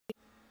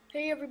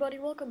Hey everybody,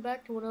 welcome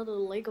back to another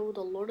LEGO The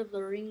Lord of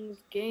the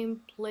Rings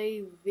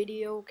gameplay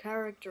video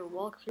character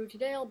walkthrough.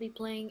 Today I'll be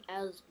playing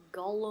as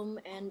Gollum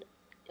and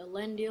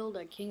Elendil,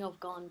 the King of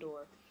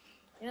Gondor.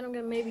 And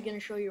I'm maybe gonna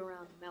show you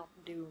around Mount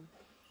Doom.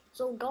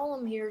 So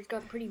Gollum here's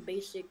got pretty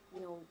basic,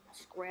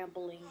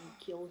 scrambling,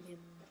 kill him,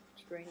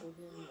 strangle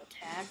him,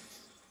 attacks.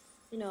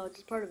 It's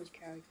just part of his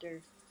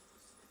character.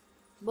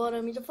 But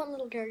he's a fun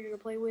little character to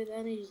play with,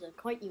 and he's a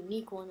quite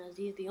unique one, as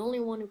he's the only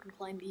one who can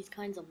climb these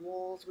kinds of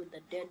walls with the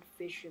dead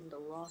fish and the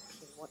rocks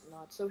and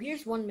whatnot. So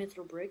here's one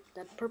mithril brick.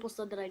 That purple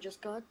stud that I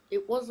just got,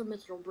 it was a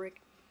mithril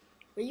brick,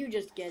 but you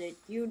just get it.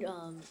 You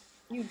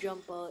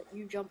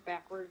jump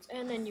backwards,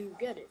 and then you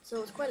get it.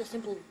 So it's quite a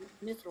simple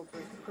mithril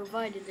brick,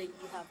 provided that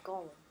you have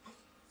Gollum,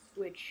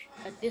 which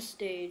at this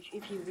stage,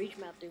 if you reach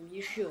Mount Doom,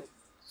 you should.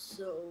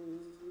 So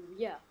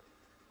yeah.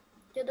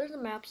 Yeah, there's a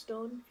map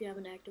stone if you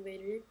haven't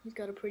activated it. He's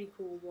got a pretty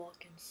cool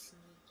walk and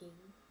sneaking,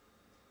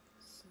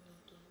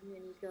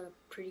 and he's got a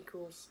pretty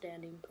cool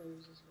standing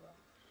pose as well.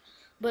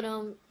 But I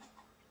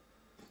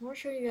want to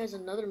show you guys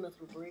another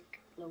mithril brick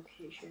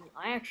location.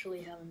 I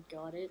actually haven't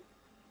got it,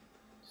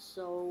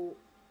 so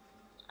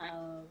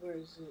where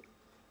is it?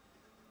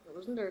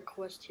 Wasn't there a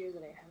quest here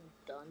that I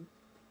haven't done?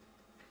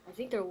 I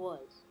think there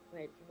was.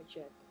 Wait, let me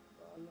check.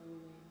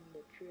 Following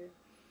the trip.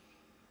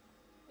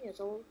 Yeah,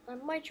 so I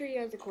might show you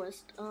guys a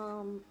quest,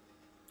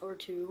 or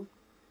two,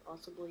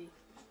 possibly.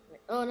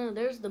 Wait, oh no,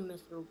 there's the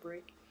mithril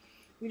brick.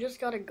 You just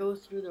gotta go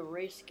through the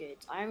race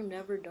gates. I've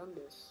never done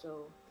this,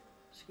 so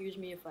excuse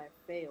me if I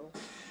fail.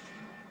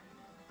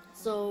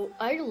 So,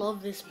 I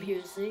love this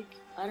music.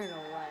 I don't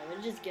know why, but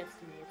it just gets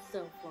to me. It's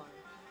so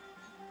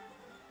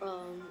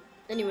fun.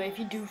 Anyway, if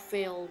you do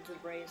fail the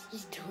race,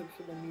 just do it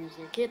for the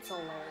music. It's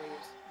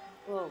hilarious.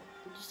 Whoa,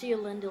 did you see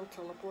Elendil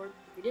teleport?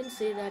 If you didn't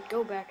see that,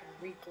 go back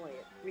and replay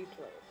it.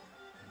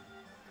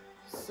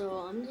 So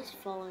I'm just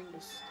following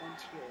the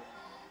studs here.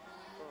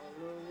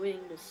 Following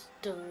the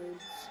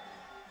studs.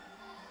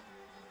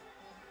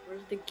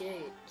 Where's the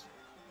gate?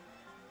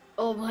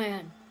 Oh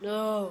man,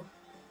 no.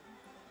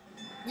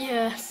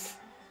 Yes,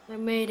 I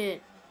made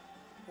it.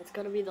 That's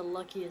gotta be the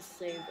luckiest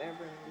save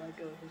ever in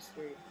LEGO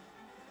history.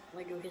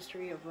 LEGO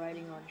history of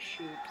riding on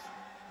sheep.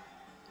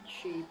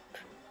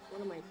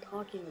 What am I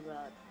talking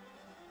about?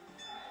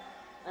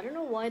 I don't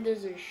know why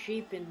there's a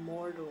sheep in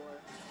Mordor.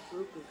 A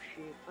group of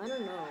sheep. I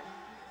don't know.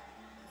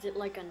 Is it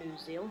like a New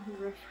Zealand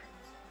reference?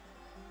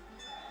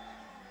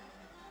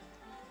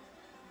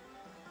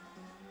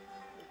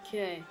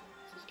 Okay,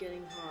 this is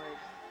getting hard.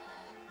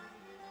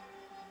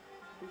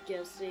 I'm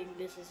guessing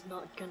this is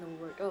not gonna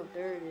work. Oh,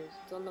 there it is.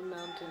 It's on the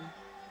mountain.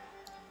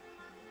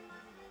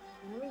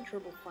 I'm having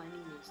trouble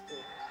finding these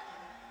things.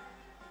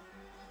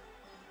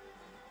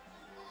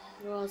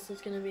 Oh, this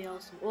is gonna be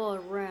awesome. Oh, a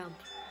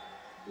ramp.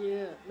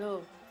 Yeah,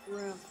 no,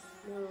 ramp.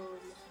 No,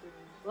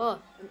 oh,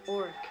 an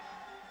orc.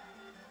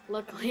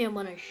 Luckily I'm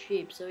on a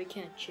sheep, so he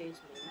can't chase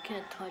me. You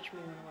can't touch me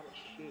when I'm on a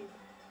sheep.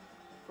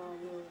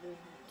 Following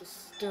the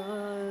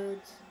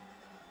studs.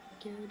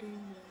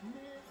 Getting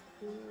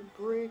the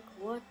brick.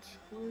 What?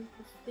 Where's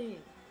the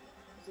thing?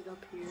 Is it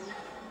up here?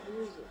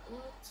 Where is it?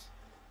 What?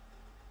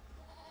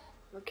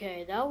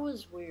 Okay, that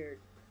was weird.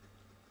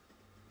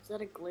 Is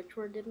that a glitch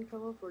where it didn't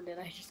come up, or did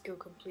I just go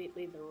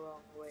completely the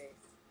wrong way?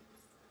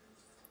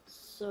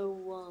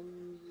 So,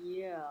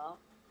 yeah.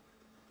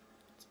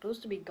 It's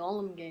supposed to be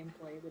Gollum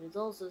gameplay, but it's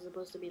also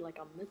supposed to be like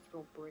a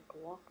mithril brick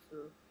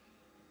walkthrough.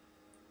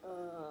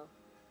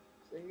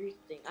 So here's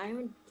the thing. I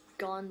haven't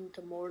gone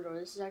to Mordor.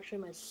 This is actually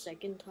my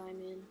second time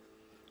in.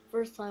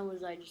 First time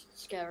was I just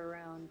scattered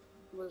around.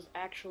 Was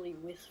actually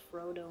with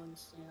Frodo and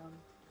Sam.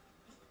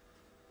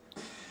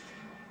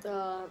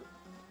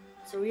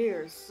 So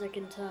here's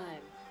second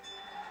time.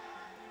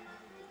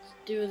 Let's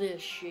do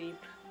this, sheep.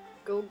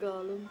 Go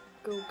Gollum.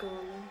 Go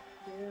Gollum.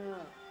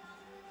 Yeah.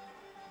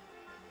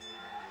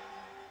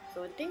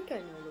 So I think I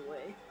know the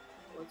way.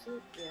 What's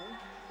it? Yeah.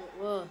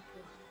 Whoa.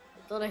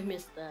 I thought I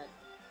missed that.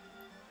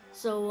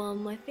 So,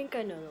 I think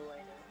I know the way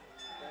now.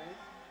 Right?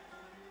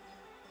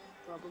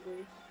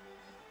 Probably.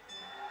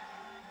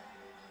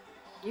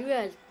 You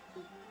guys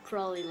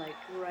probably like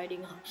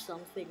writing up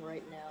something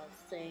right now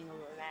saying a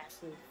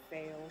massive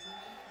fail.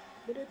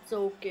 But it's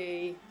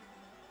okay.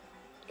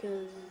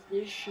 Because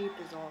this sheep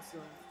is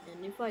awesome.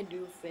 And if I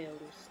do fail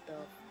this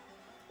stuff,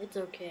 it's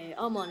okay.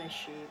 I'm on a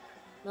sheep.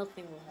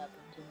 Nothing will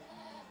happen to me.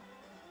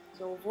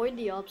 So avoid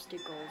the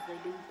obstacles. They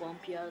do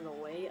bump you out of the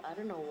way. I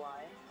don't know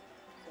why.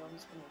 So I'm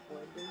just gonna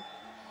avoid them.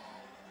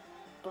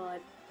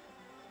 But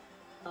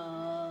I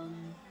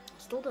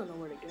still don't know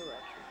where to go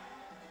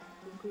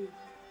actually.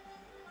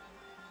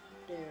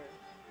 There.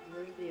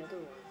 Where's the other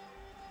one?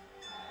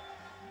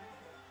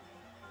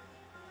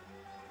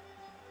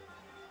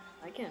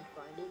 I can't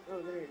find it.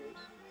 Oh, there it is.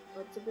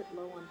 But it's a bit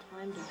low on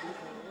time to do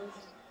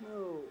that.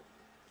 No.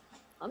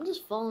 I'm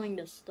just following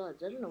the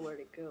studs. I don't know where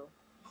to go.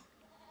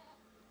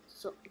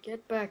 So,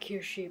 get back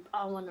here, sheep.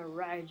 I want to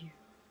ride you.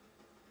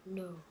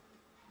 No.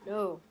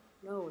 No.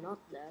 No, not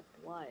that.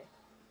 Why?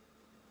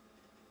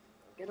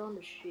 Get on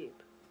the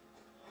sheep.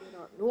 Get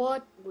on.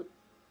 What?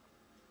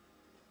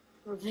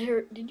 Or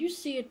there, did you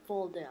see it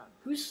fall down?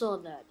 Who saw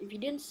that? If you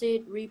didn't see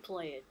it,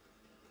 replay it.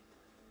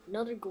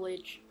 Another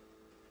glitch,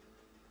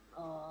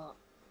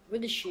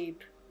 with a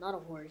sheep, not a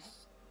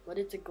horse, but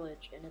it's a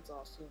glitch and it's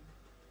awesome.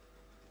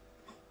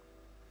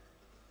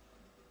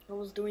 I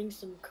was doing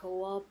some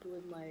co-op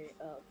with my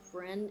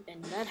friend,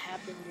 and that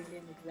happened to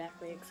him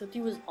exactly, except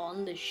he was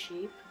on the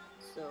sheep,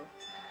 so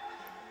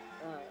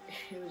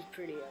it was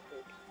pretty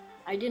epic.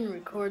 I didn't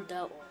record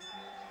that one,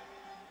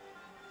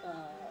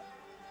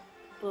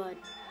 but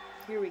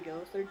here we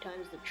go, 3rd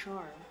time's the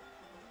charm,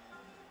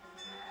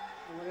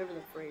 or whatever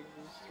the phrase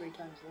is, 3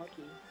 times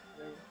lucky,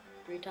 or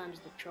 3 times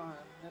the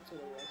charm, that's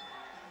what it was.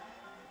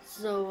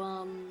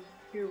 So,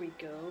 here we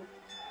go.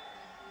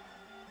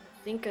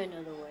 I think I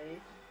know the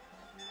way.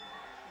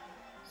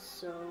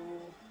 So,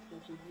 go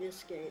to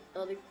this gate.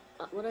 What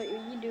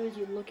you do is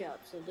you look out.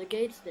 So the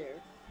gate's there.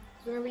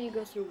 So whenever you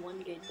go through one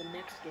gate, the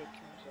next gate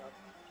comes up.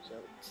 So,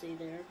 see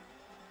there?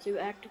 So you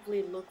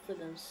actively look for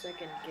the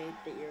 2nd gate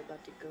that you're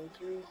about to go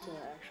through to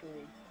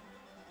actually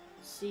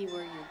see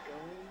where you're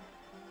going.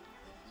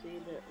 See,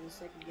 the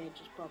 2nd gate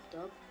just popped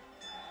up.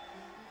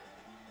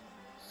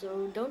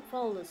 So don't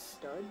follow the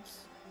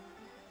studs,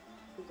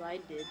 because I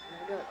did,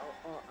 and I got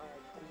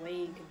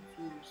way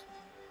confused.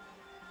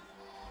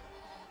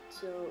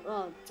 So,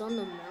 oh, it's on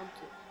the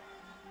mountain,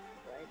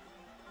 right?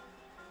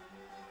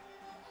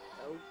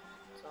 No,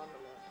 it's on the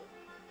mountain.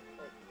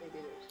 But maybe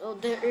it is. Oh,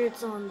 there,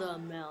 it's on the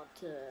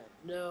mountain.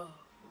 No.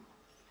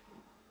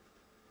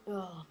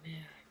 Oh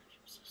man,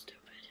 I'm so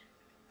stupid.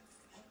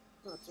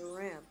 Oh, it's a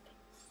ramp.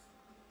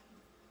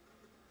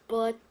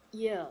 But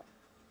yeah.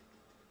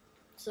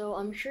 So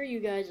I'm sure you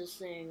guys are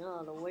saying,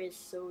 oh, the way is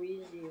so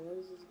easy. What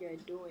is this guy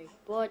doing?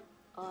 But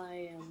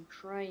I am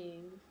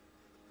trying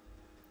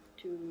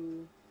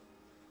to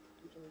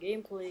some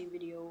gameplay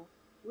video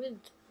with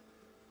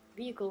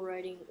vehicle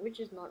riding, which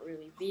is not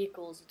really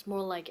vehicles, it's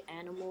more like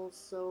animals,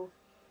 so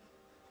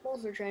I'm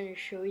also trying to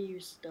show you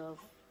stuff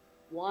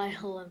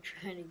while I'm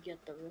trying to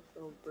get the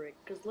Rithel brick,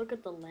 because look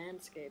at the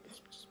landscape,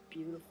 it's just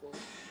beautiful.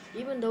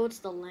 Even though it's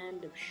the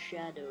land of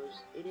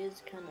shadows, it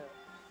is kind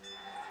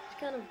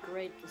of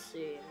great to see.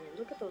 I mean,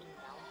 look at those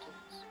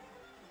mountains.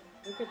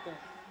 Look at them.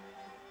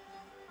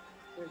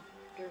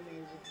 They're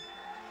amazing.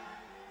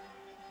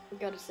 I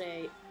gotta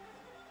say,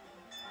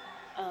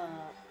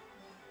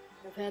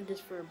 I've had this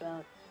for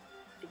about,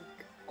 I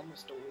think,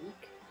 almost a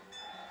week,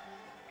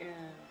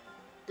 and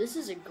this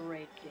is a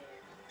great game.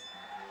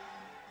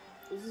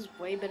 This is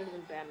way better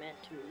than Batman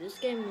 2. This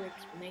game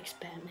makes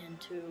Batman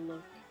 2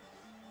 look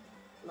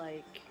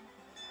like,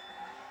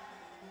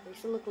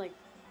 makes it look like,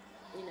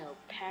 you know,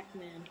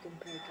 Pac-Man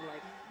compared to,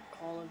 like,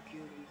 Call of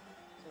Duty.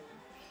 So,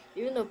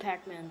 even though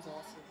Pac-Man's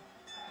awesome,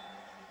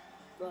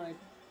 but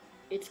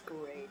it's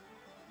great.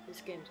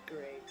 This game's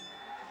great.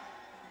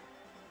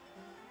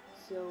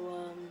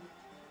 So,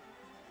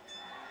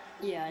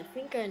 yeah, I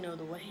think I know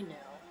the way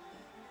now.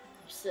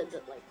 I've said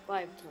that like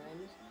 5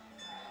 times.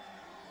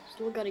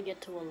 Still gotta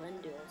get to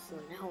Elendil, so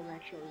now I'm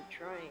actually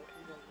trying,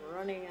 because I'm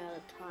running out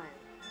of time.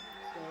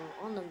 So,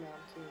 on the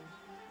mountain,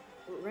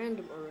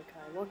 random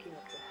Urukai walking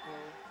up the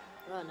hill.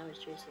 Oh, now he's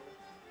chasing me.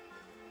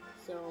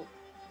 So,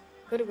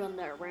 could have gone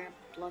that ramp,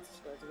 lots of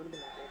studs, it would have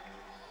been epic.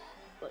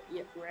 But,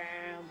 yeah,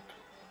 ramp.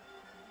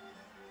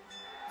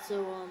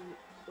 So,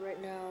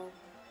 right now,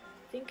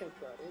 I think I've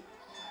got it.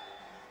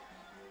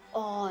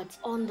 Oh, it's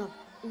on the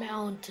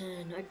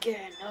mountain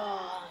again.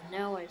 Oh,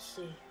 now I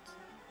see it.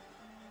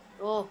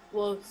 Oh,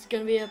 whoa, it's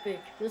gonna be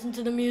epic. Listen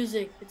to the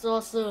music. It's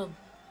awesome.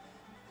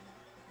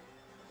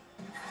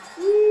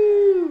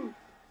 Woo!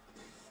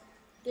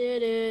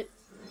 Did it.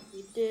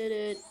 We did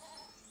it.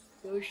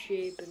 Go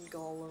sheep and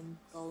Gollum.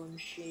 Gollum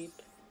sheep.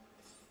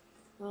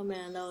 Oh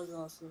man, that was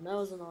awesome. That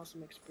was an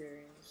awesome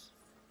experience.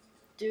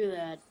 Do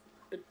that,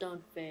 but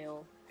don't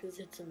fail, because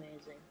it's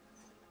amazing.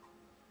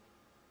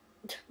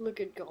 Look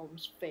at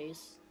Gollum's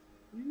face.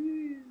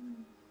 You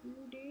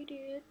did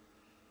it.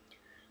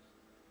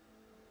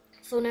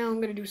 So now I'm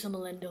gonna do some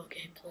Elendil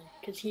gameplay,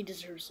 because he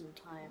deserves some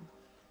time.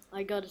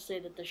 I gotta say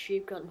that the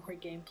sheep got more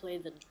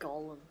gameplay than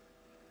Gollum.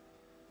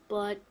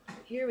 But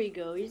here we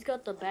go. He's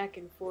got the back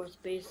and forth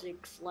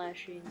basic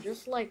slashing,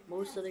 just like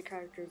most other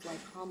characters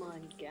like Hama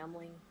and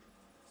Gamling,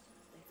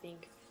 I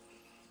think.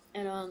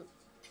 And I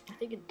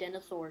think a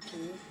Denethor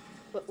too.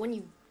 But when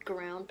you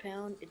ground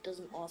pound, it does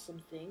an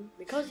awesome thing.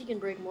 Because he can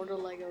break mortar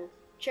Lego,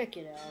 check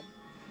it out.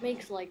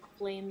 Makes like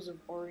flames of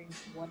orange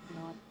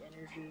whatnot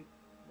energy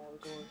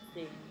Morgor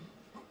thing.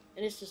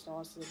 And it's just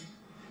awesome.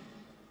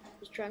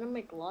 Just trying to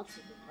make lots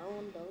of it.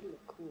 Oh, that would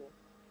look cool.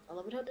 I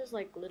love it how there's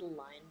like little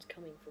lines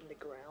coming from the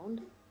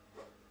ground.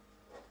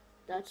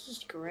 That's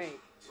just great.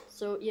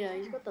 So yeah,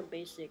 he's got the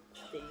basic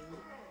thing.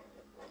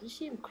 Do you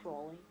see him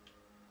crawling?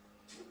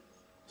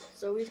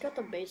 So he's got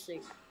the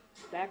basic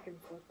back and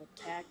forth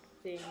attack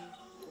thing.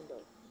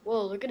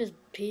 Whoa, look at his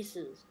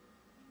pieces.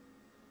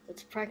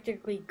 It's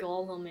practically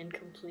Gollum in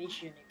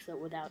completion, except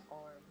without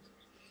arms.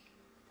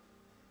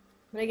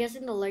 But I guess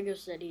in the Lego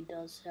set he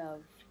does have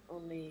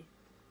only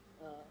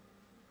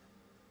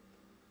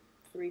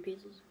 3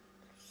 pieces.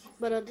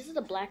 But this is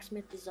the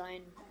blacksmith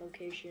design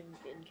location,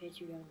 in case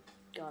you haven't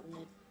gotten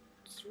it.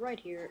 It's right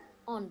here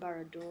on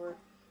Barad-dûr.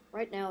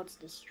 Right now it's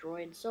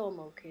destroyed, so I'm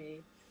okay.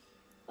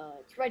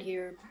 It's right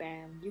here,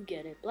 bam, you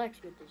get it,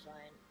 blacksmith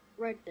design,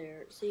 right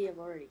there. See, I've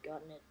already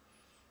gotten it.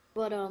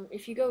 But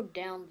if you go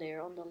down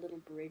there on the little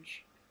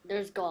bridge,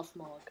 there's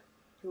Gothmog,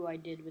 who I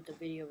did with the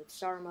video with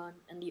Saruman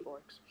and the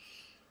orcs.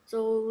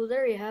 So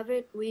there you have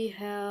it. We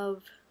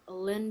have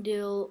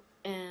Elendil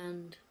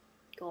and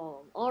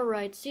Gollum.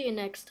 Alright, see you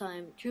next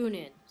time. Tune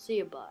in. See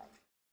you, bye.